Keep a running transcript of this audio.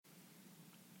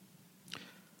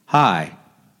Hi,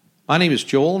 my name is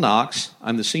Joel Knox.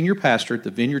 I'm the senior pastor at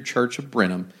the Vineyard Church of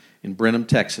Brenham in Brenham,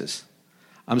 Texas.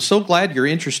 I'm so glad you're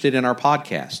interested in our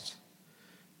podcasts.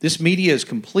 This media is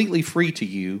completely free to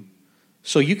you,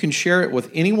 so you can share it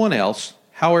with anyone else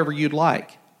however you'd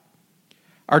like.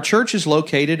 Our church is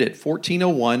located at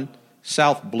 1401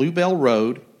 South Bluebell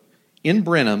Road in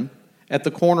Brenham at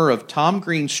the corner of Tom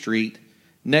Green Street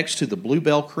next to the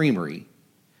Bluebell Creamery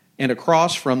and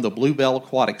across from the Bluebell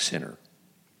Aquatic Center.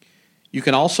 You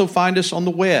can also find us on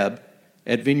the web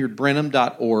at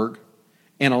vineyardbrenham.org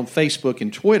and on Facebook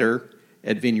and Twitter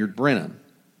at Vineyard Brenham.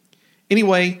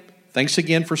 Anyway, thanks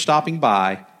again for stopping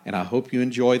by, and I hope you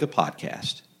enjoy the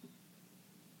podcast.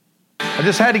 I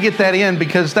just had to get that in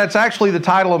because that's actually the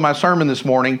title of my sermon this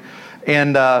morning,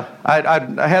 and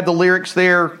I had the lyrics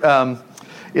there.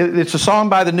 It's a song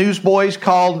by the Newsboys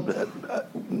called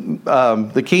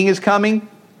 "The King is Coming,"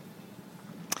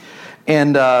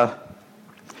 and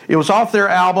it was off their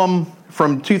album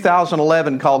from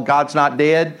 2011 called "God's Not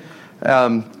Dead."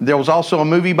 There was also a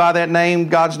movie by that name,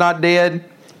 "God's Not Dead."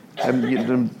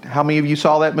 How many of you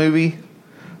saw that movie?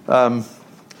 And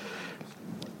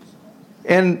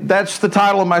that's the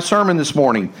title of my sermon this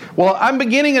morning. Well, I'm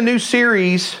beginning a new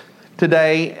series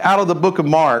today out of the book of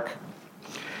Mark.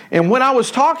 And when I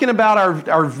was talking about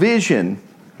our vision,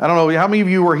 I don't know how many of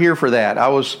you were here for that.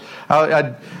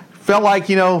 I felt like,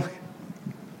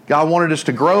 God wanted us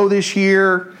to grow this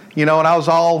year, and I was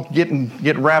all getting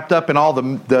wrapped up in all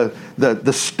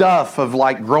the stuff of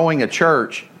like growing a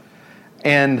church.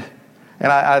 And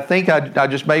I think I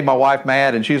just made my wife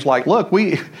mad, and she's like, look,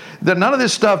 none of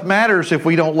this stuff matters if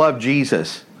we don't love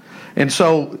Jesus. And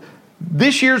so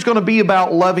this year's going to be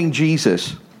about loving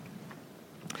Jesus.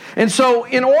 And so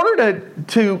in order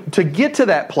to get to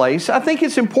that place, I think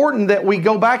it's important that we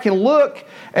go back and look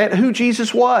at who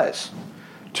Jesus was.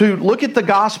 To look at the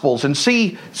Gospels and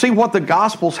see what the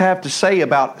Gospels have to say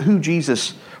about who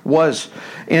Jesus was.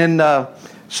 And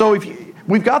so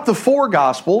we've got the four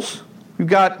Gospels. We've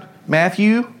got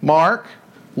Matthew, Mark,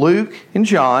 Luke, and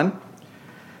John.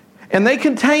 And they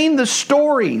contain the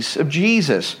stories of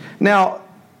Jesus. Now,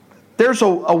 there's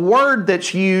a word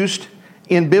that's used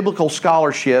in biblical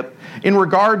scholarship in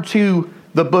regard to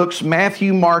the books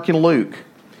Matthew, Mark, and Luke.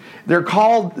 They're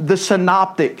called the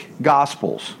Synoptic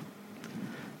Gospels.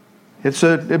 It's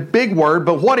a big word,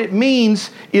 but what it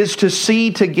means is to see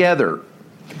together.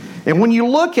 And when you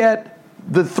look at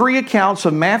the three accounts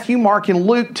of Matthew, Mark, and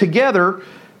Luke together,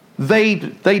 they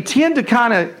tend to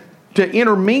kind of to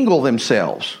intermingle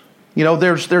themselves.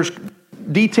 There's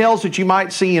details that you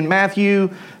might see in Matthew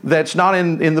that's not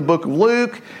in the book of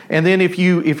Luke. And then if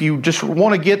you just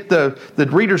want to get the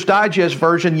Reader's Digest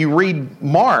version, you read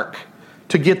Mark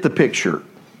to get the picture.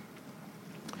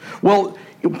 Well,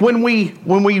 when we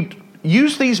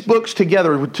use these books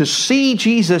together to see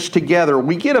Jesus together,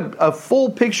 we get a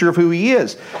full picture of who he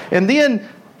is. And then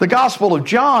the Gospel of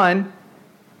John,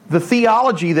 the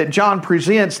theology that John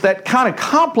presents, that kind of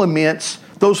complements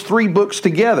those three books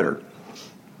together.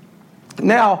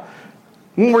 Now,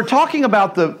 when we're talking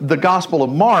about the Gospel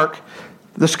of Mark,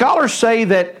 the scholars say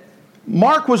that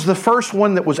Mark was the first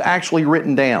one that was actually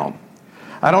written down.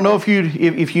 I don't know if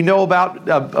you know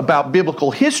about biblical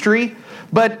history,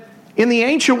 but in the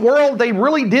ancient world, they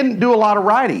really didn't do a lot of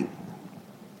writing.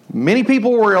 Many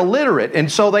people were illiterate, and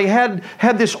so they had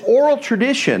this oral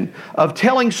tradition of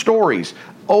telling stories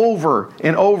over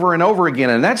and over and over again.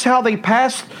 And that's how they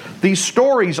passed these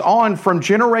stories on from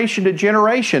generation to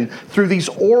generation through these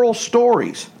oral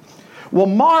stories. Well,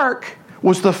 Mark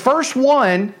was the first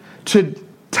one to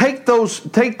take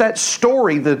that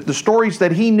story, the stories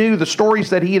that he knew, the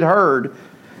stories that he had heard,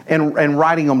 and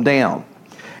writing them down.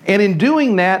 And in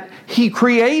doing that, he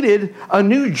created a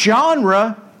new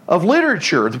genre of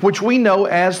literature, which we know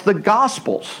as the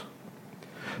Gospels.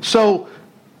 So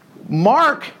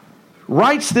Mark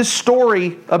writes this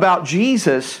story about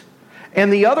Jesus,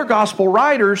 and the other Gospel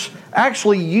writers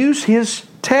actually use his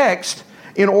text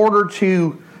in order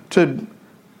to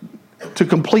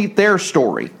complete their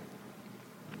story.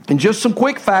 And just some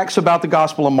quick facts about the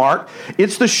Gospel of Mark.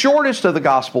 It's the shortest of the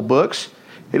Gospel books.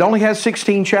 It only has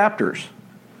 16 chapters.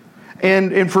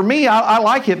 And for me, I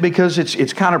like it because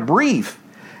it's kind of brief.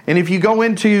 And if you go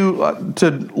into to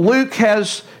Luke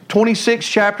has 26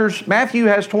 chapters, Matthew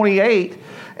has 28,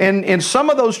 and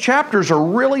some of those chapters are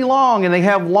really long, and they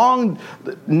have long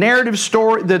narrative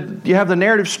story. You have the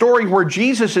narrative story where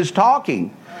Jesus is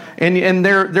talking, and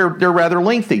they're rather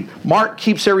lengthy. Mark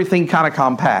keeps everything kind of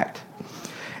compact.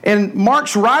 And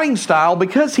Mark's writing style,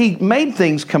 because he made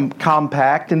things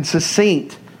compact and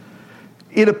succinct,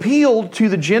 it appealed to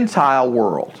the Gentile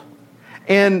world.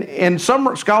 And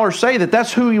some scholars say that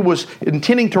that's who he was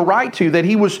intending to write to, that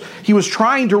he was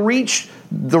trying to reach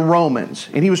the Romans,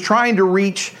 and he was trying to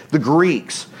reach the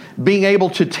Greeks, being able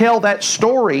to tell that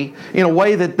story in a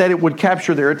way that it would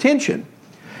capture their attention.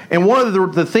 And one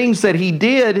of the things that he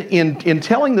did in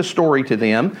telling the story to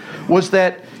them was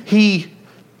that he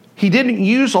didn't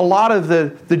use a lot of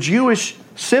the Jewish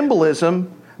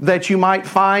symbolism that you might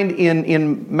find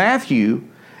in Matthew,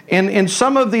 and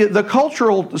some of the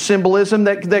cultural symbolism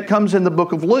that comes in the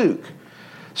book of Luke.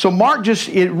 So Mark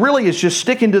it really is just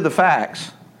sticking to the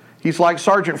facts. He's like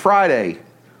Sergeant Friday,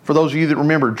 for those of you that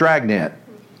remember Dragnet.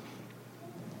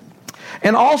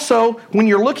 And also, when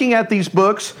you're looking at these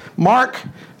books, Mark,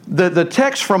 the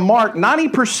text from Mark,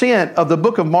 90% of the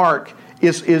book of Mark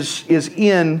is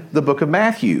in the book of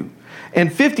Matthew,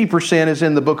 and 50% is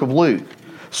in the book of Luke.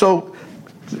 So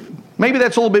maybe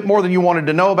that's a little bit more than you wanted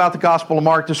to know about the Gospel of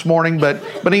Mark this morning, but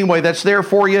anyway, that's there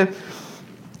for you.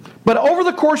 But over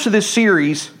the course of this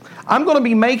series, I'm going to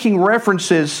be making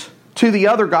references to the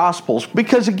other Gospels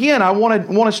because, again, I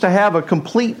want us to have a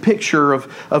complete picture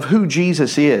of who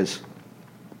Jesus is.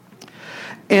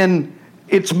 And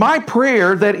it's my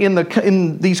prayer that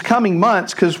in these coming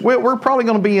months, because we're probably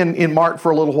going to be in Mark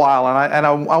for a little while, and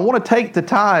I want to take the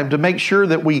time to make sure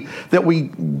that we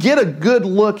get a good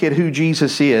look at who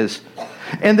Jesus is,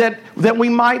 and that we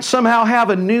might somehow have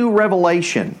a new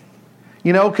revelation.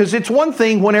 You know, because it's one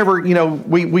thing whenever,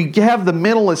 we have the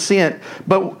mental assent,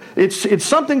 but it's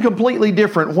something completely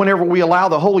different whenever we allow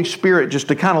the Holy Spirit just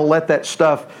to kind of let that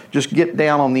stuff just get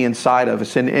down on the inside of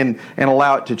us and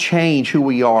allow it to change who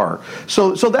we are.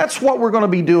 So that's what we're going to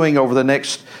be doing over the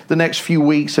next few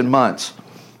weeks and months.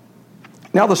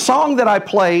 Now, the song that I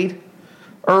played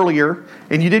earlier,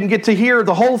 and you didn't get to hear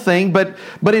the whole thing, but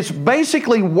it's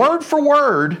basically word for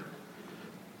word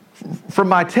from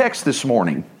my text this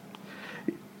morning.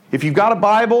 If you've got a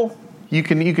Bible, you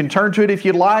can turn to it if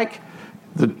you'd like.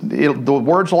 The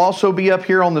words will also be up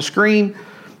here on the screen.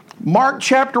 Mark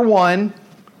chapter 1,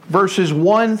 verses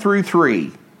 1 through 3.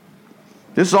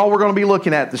 This is all we're going to be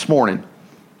looking at this morning.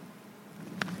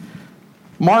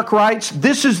 Mark writes,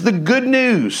 "This is the good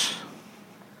news,"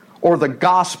 or the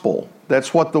gospel.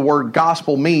 That's what the word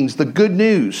gospel means, the good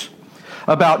news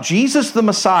about Jesus the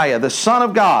Messiah, the Son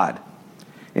of God.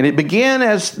 And it began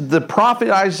as the prophet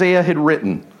Isaiah had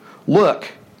written.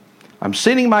 "Look, I'm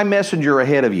sending my messenger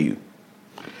ahead of you,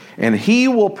 and he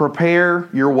will prepare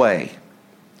your way.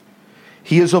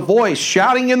 He is a voice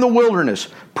shouting in the wilderness,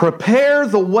 'Prepare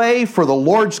the way for the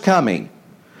Lord's coming.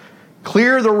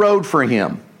 Clear the road for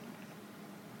him.'"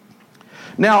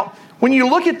 Now, when you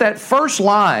look at that first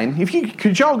line,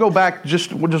 could y'all go back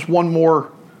just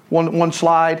one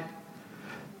slide?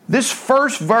 This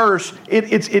first verse,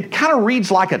 it kind of reads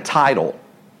like a title,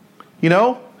 you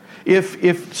know?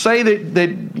 If say that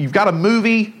you've got a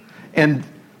movie and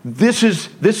this is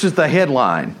the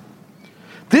headline.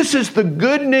 This is the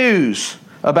good news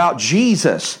about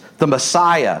Jesus, the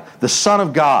Messiah, the Son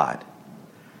of God.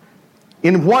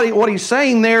 And what he's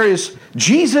saying there is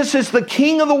Jesus is the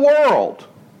King of the world.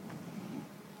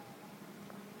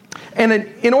 And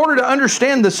in order to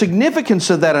understand the significance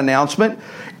of that announcement,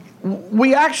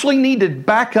 we actually need to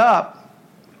back up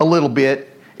a little bit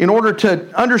in order to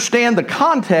understand the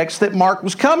context that Mark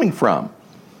was coming from.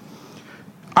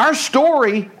 Our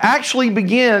story actually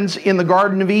begins in the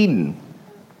Garden of Eden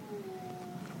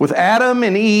with Adam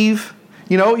and Eve.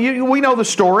 We know the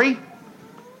story.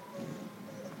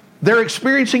 They're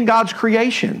experiencing God's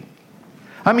creation.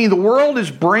 I mean, the world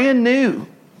is brand new.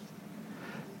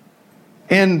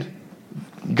 And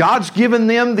God's given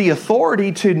them the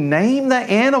authority to name the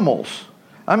animals.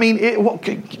 I mean,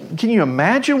 can you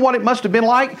imagine what it must have been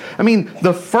like? I mean,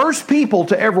 the first people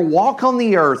to ever walk on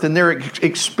the earth, and they're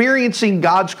experiencing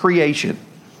God's creation.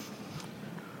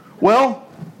 Well,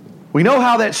 we know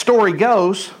how that story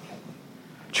goes.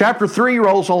 Chapter 3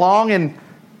 rolls along, and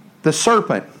the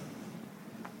serpent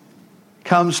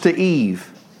comes to Eve.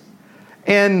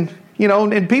 And,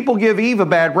 and people give Eve a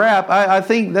bad rap. I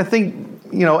think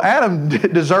Adam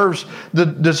deserves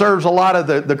a lot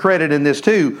of the credit in this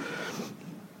too.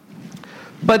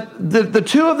 But the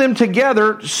two of them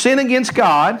together sin against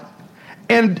God,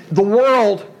 and the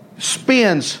world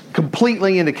spins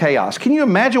completely into chaos. Can you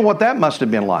imagine what that must have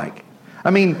been like?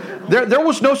 I mean, there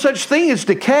was no such thing as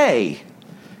decay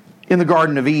in the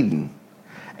Garden of Eden.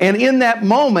 And in that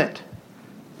moment,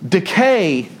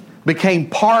 decay became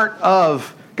part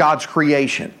of God's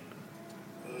creation.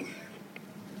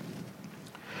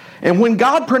 And when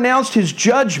God pronounced his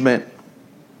judgment,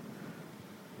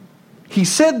 he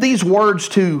said these words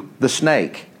to the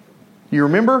snake. You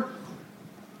remember?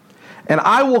 and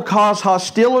I will cause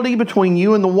hostility between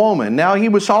you and the woman. Now, he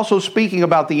was also speaking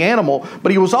about the animal,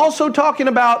 but he was also talking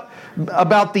about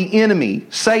the enemy,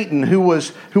 Satan, who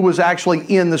was actually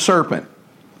in the serpent.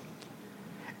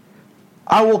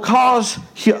 I will cause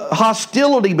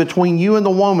hostility between you and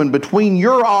the woman, between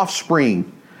your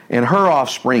offspring and her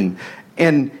offspring.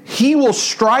 And he will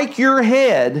strike your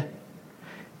head,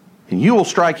 and you will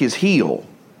strike his heel.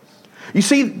 You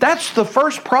see, that's the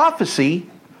first prophecy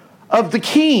of the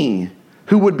king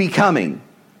who would be coming.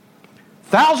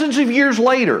 Thousands of years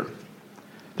later,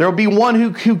 there will be one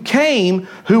who came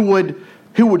who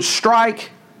would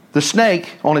strike the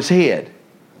snake on his head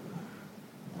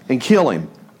and kill him.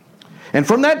 And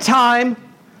from that time,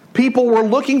 people were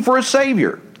looking for a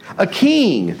Savior, a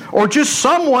king, or just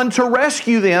someone to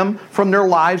rescue them from their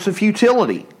lives of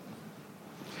futility.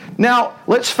 Now,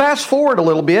 let's fast forward a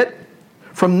little bit.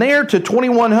 From there to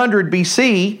 2100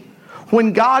 BC,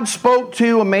 when God spoke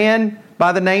to a man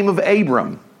by the name of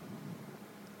Abram.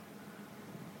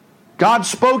 God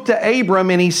spoke to Abram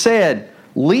and he said,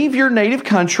 leave your native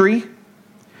country,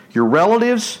 your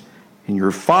relatives, and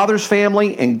your father's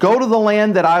family, and go to the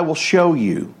land that I will show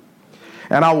you.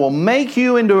 And I will make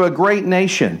you into a great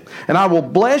nation, and I will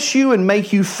bless you and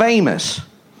make you famous.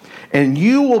 And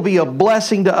you will be a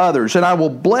blessing to others. And I will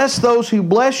bless those who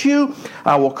bless you.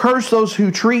 I will curse those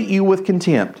who treat you with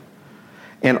contempt.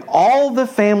 And all the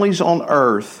families on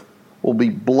earth will be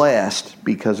blessed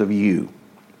because of you.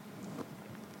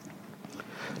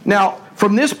 Now,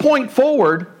 from this point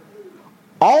forward,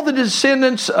 all the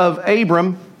descendants of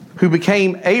Abram who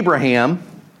became Abraham,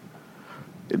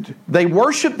 they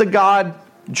worshiped the God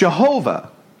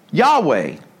Jehovah,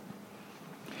 Yahweh.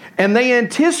 And they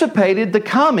anticipated the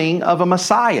coming of a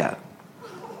Messiah,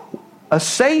 a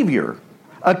Savior,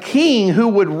 a king who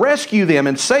would rescue them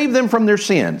and save them from their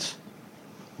sins.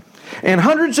 And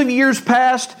hundreds of years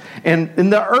passed, and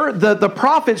the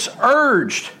prophets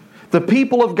urged the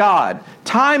people of God,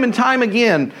 time and time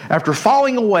again, after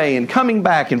falling away and coming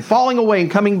back and falling away and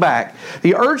coming back,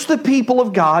 they urged the people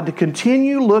of God to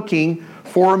continue looking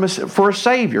for a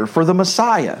Savior, for the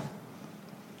Messiah.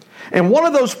 And one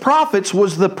of those prophets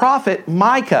was the prophet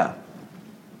Micah.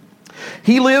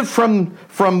 He lived from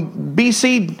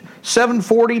BC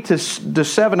 740 to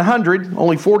 700,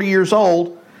 only 40 years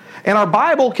old. And our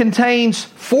Bible contains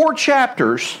 4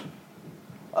 chapters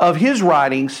of his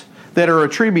writings that are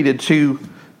attributed to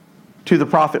the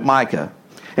prophet Micah.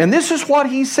 And this is what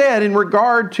he said in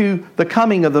regard to the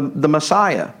coming of the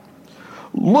Messiah.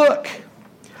 Look,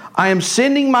 I am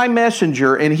sending my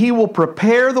messenger, and he will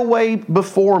prepare the way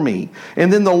before me.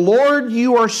 And then the Lord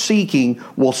you are seeking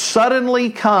will suddenly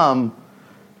come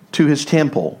to his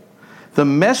temple. The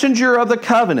messenger of the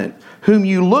covenant, whom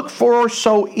you look for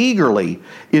so eagerly,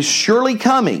 is surely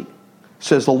coming,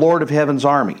 says the Lord of heaven's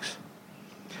armies.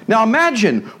 Now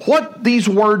imagine what these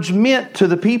words meant to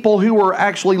the people who were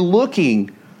actually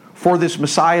looking for this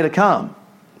Messiah to come.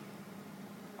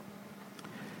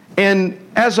 And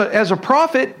as a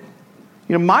prophet,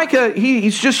 Micah,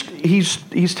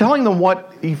 he's telling them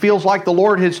what he feels like the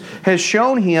Lord has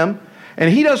shown him,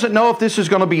 and he doesn't know if this is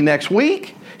going to be next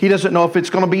week. He doesn't know if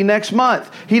it's going to be next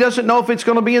month. He doesn't know if it's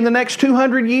going to be in the next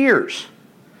 200 years.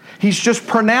 He's just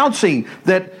pronouncing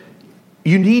that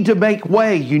you need to make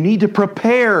way. You need to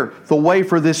prepare the way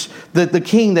for the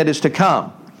king that is to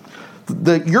come.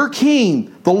 Your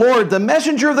king, the Lord, the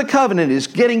messenger of the covenant, is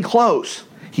getting close.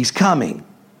 He's coming.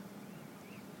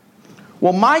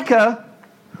 Well, Micah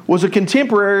was a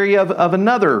contemporary of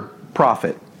another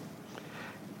prophet.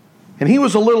 And he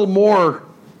was a little more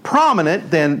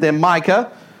prominent than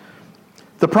Micah.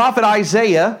 The prophet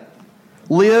Isaiah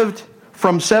lived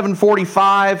from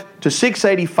 745 to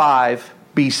 685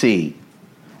 BC.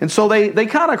 And so they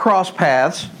kind of crossed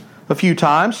paths a few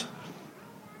times.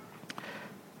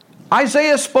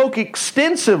 Isaiah spoke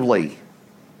extensively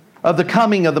of the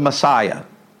coming of the Messiah.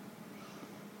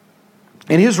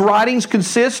 And his writings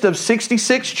consist of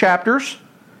 66 chapters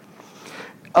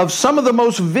of some of the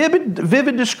most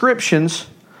vivid descriptions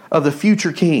of the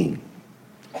future king.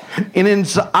 And in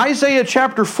Isaiah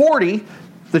chapter 40,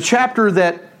 the chapter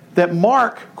that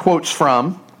Mark quotes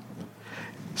from,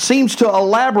 seems to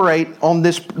elaborate on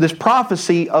this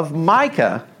prophecy of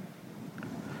Micah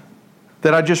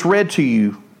that I just read to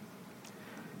you.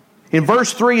 In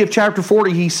verse 3 of chapter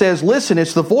 40, he says, listen,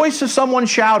 it's the voice of someone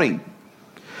shouting,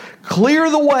 clear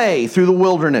the way through the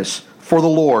wilderness for the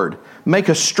Lord. Make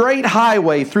a straight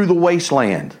highway through the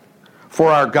wasteland for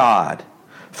our God.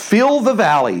 Fill the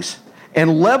valleys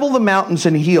and level the mountains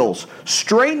and hills.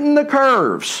 Straighten the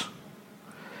curves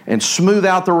and smooth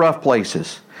out the rough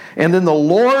places. And then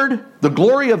the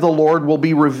glory of the Lord will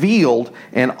be revealed,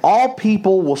 and all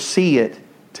people will see it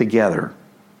together.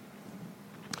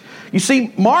 You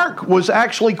see, Mark was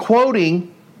actually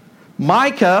quoting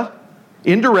Micah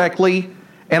indirectly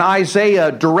and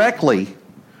Isaiah directly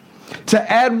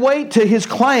to add weight to his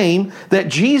claim that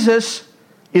Jesus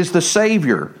is the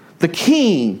Savior, the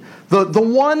King, the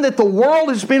one that the world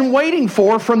has been waiting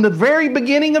for from the very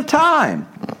beginning of time.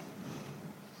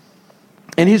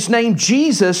 And his name,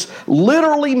 Jesus,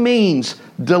 literally means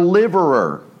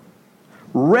deliverer,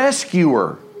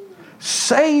 rescuer,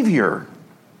 Savior.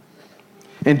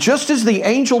 And just as the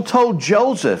angel told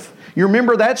Joseph, you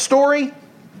remember that story?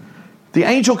 The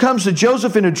angel comes to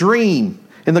Joseph in a dream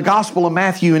in the Gospel of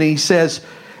Matthew, and he says,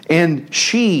 and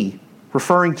she,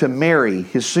 referring to Mary,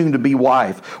 his soon-to-be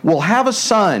wife, will have a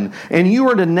son, and you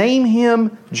are to name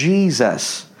him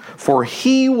Jesus, for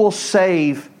he will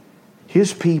save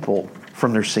his people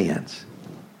from their sins.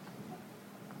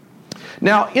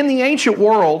 Now, in the ancient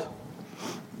world,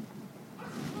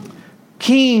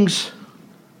 kings,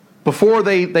 before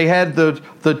they had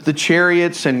the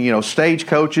chariots and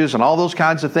stagecoaches and all those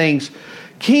kinds of things,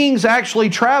 kings actually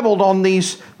traveled on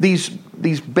these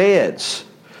beds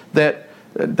that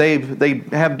they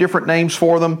have different names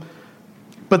for them,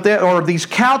 but or these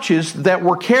couches that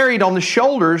were carried on the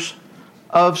shoulders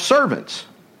of servants.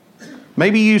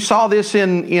 Maybe you saw this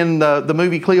in the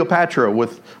movie Cleopatra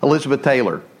with Elizabeth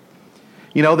Taylor.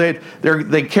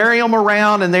 They carry them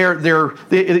around, and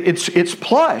it's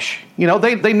plush.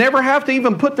 They never have to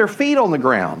even put their feet on the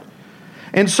ground,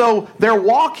 and so they're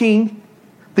walking.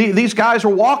 These guys are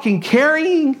walking,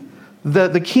 carrying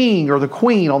the king or the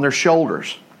queen on their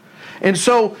shoulders, and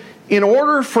so in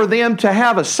order for them to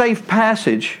have a safe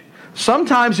passage,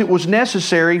 sometimes it was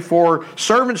necessary for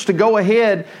servants to go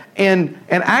ahead and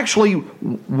actually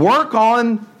work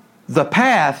on the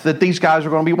path that these guys are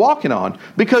going to be walking on,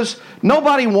 because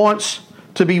nobody wants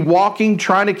to be walking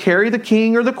trying to carry the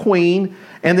king or the queen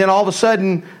and then all of a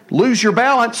sudden lose your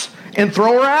balance and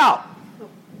throw her out.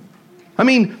 I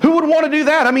mean, who would want to do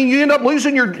that? I mean, you end up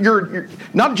losing your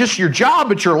not just your job,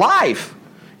 but your life.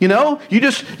 You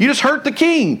just hurt the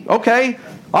king. Okay,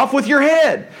 off with your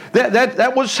head.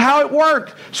 That was how it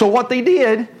worked. So what they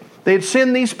did, they'd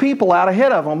send these people out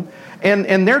ahead of them,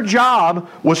 and their job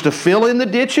was to fill in the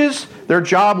ditches. Their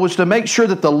job was to make sure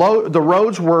that the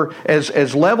roads were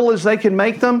as level as they could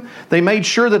make them. They made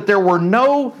sure that there were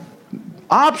no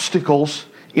obstacles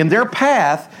in their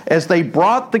path as they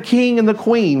brought the king and the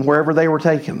queen wherever they were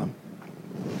taking them.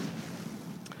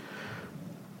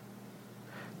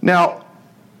 Now,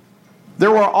 there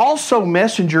were also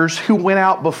messengers who went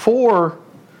out before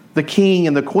the king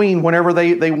and the queen whenever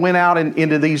they went out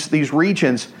into these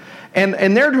regions.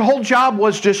 And their whole job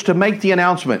was just to make the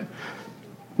announcement.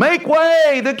 Make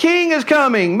way, the king is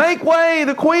coming. Make way,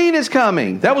 the queen is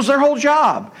coming. That was their whole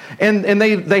job. And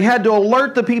they had to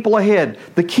alert the people ahead.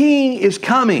 The king is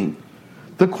coming.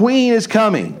 The queen is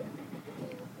coming.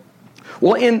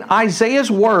 Well, in Isaiah's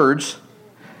words,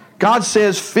 God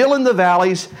says, fill in the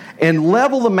valleys and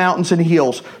level the mountains and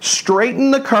hills. Straighten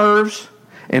the curves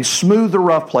and smooth the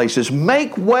rough places.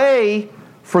 Make way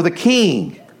for the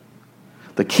king.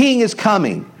 The king is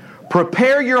coming.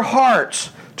 Prepare your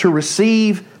hearts to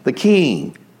receive the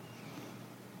king.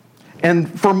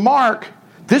 And for Mark,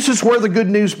 this is where the good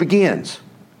news begins.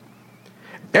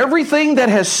 Everything that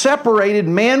has separated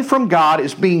man from God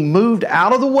is being moved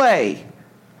out of the way.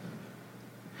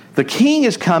 The king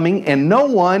is coming, and no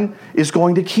one is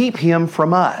going to keep him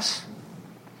from us.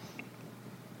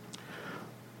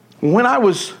 When I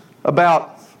was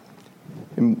about,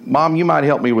 and Mom, you might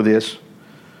help me with this.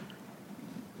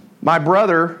 My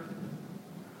brother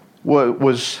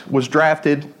was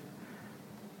drafted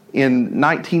in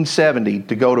 1970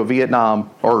 to go to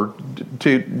Vietnam, or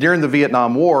during the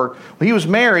Vietnam War. He was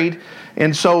married,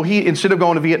 and so he, instead of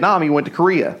going to Vietnam, he went to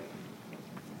Korea.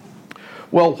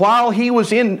 Well, while he was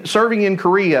serving in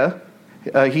Korea,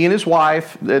 he and his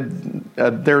wife,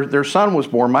 their son was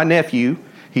born, my nephew.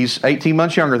 He's 18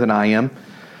 months younger than I am.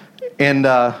 And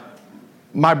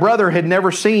my brother had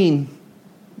never seen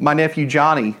my nephew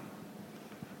Johnny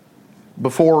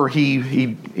before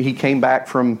he came back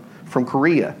from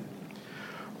Korea.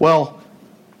 Well,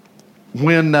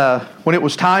 when it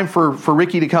was time for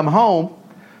Ricky to come home,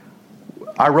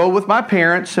 I rode with my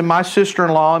parents and my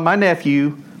sister-in-law and my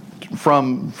nephew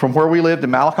from where we lived in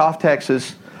Malakoff,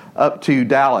 Texas, up to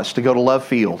Dallas to go to Love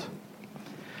Field.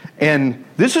 And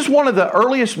this is one of the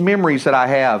earliest memories that I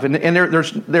have. And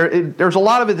there's a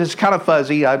lot of it that's kind of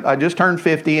fuzzy. I just turned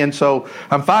 50, and so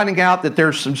I'm finding out that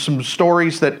there's some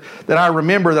stories that I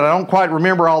remember that I don't quite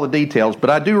remember all the details, but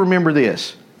I do remember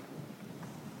this.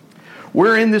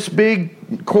 we're in this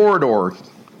big corridor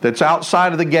that's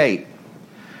outside of the gate.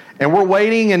 And we're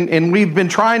waiting, and we've been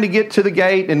trying to get to the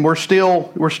gate, and we're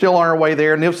still on our way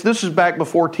there. And this is back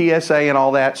before TSA and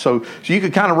all that, so you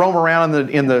could kind of roam around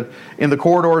in the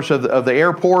corridors of the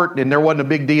airport, and there wasn't a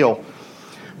big deal.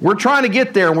 We're trying to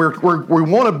get there, and we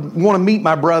want to meet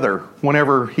my brother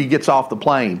whenever he gets off the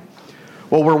plane.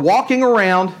 Well, we're walking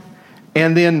around,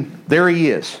 and then there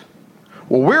he is.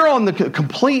 Well, we're on the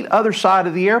complete other side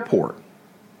of the airport,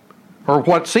 or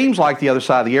what seems like the other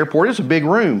side of the airport. It's a big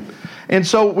room. And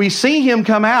so we see him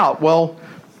come out. Well,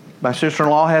 my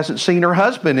sister-in-law hasn't seen her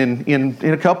husband in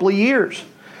a couple of years.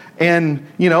 And,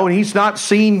 and he's not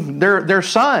seen their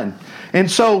son. And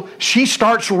so she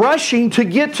starts rushing to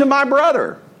get to my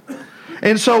brother.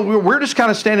 And so we're just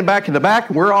kind of standing back in the back.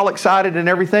 We're all excited and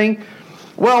everything.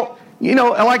 Well,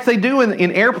 like they do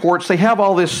in airports, they have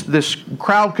all this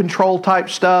crowd control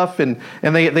type stuff, and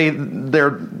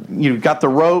they're got the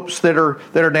ropes that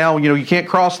are now, you can't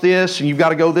cross this, and you've got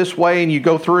to go this way, and you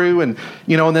go through, and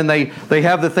and then they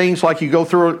have the things like you go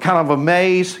through kind of a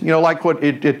maze, like what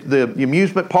the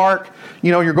amusement park,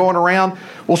 you're going around.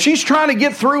 Well, she's trying to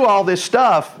get through all this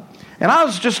stuff, and I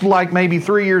was just like maybe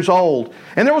 3 years old,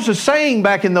 and there was a saying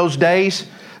back in those days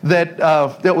that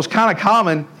was kind of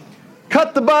common.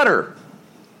 Cut the butter.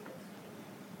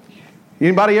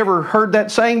 Anybody ever heard that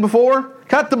saying before?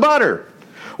 Cut the butter.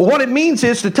 Well, what it means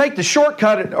is to take the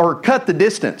shortcut or cut the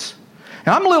distance.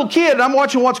 And I'm a little kid, and I'm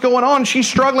watching what's going on. She's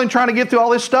struggling trying to get through all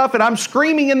this stuff, and I'm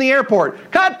screaming in the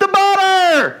airport, cut the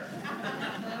butter!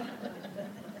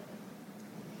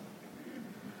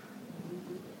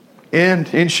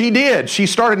 And she did. She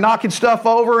started knocking stuff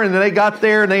over, and then they got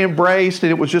there, and they embraced,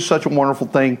 and it was just such a wonderful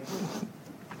thing.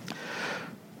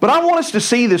 But I want us to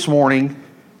see this morning,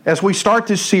 as we start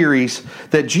this series,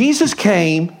 that Jesus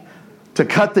came to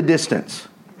cut the distance,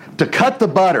 to cut the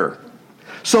butter,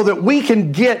 so that we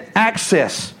can get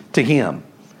access to Him.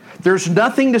 There's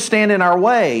nothing to stand in our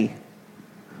way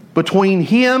between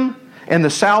Him and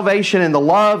the salvation and the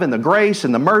love and the grace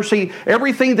and the mercy,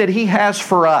 everything that He has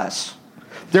for us.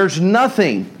 There's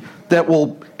nothing that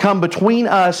will come between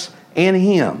us and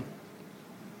Him.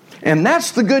 And that's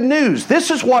the good news.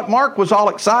 This is what Mark was all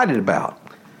excited about.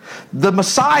 The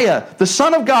Messiah, the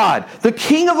Son of God, the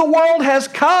King of the world has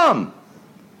come.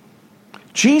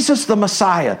 Jesus the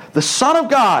Messiah, the Son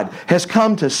of God, has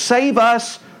come to save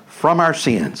us from our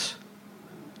sins.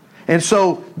 And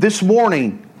so this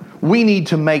morning, we need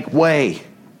to make way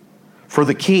for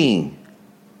the King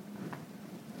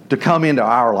to come into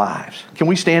our lives. Can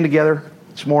we stand together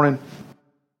this morning?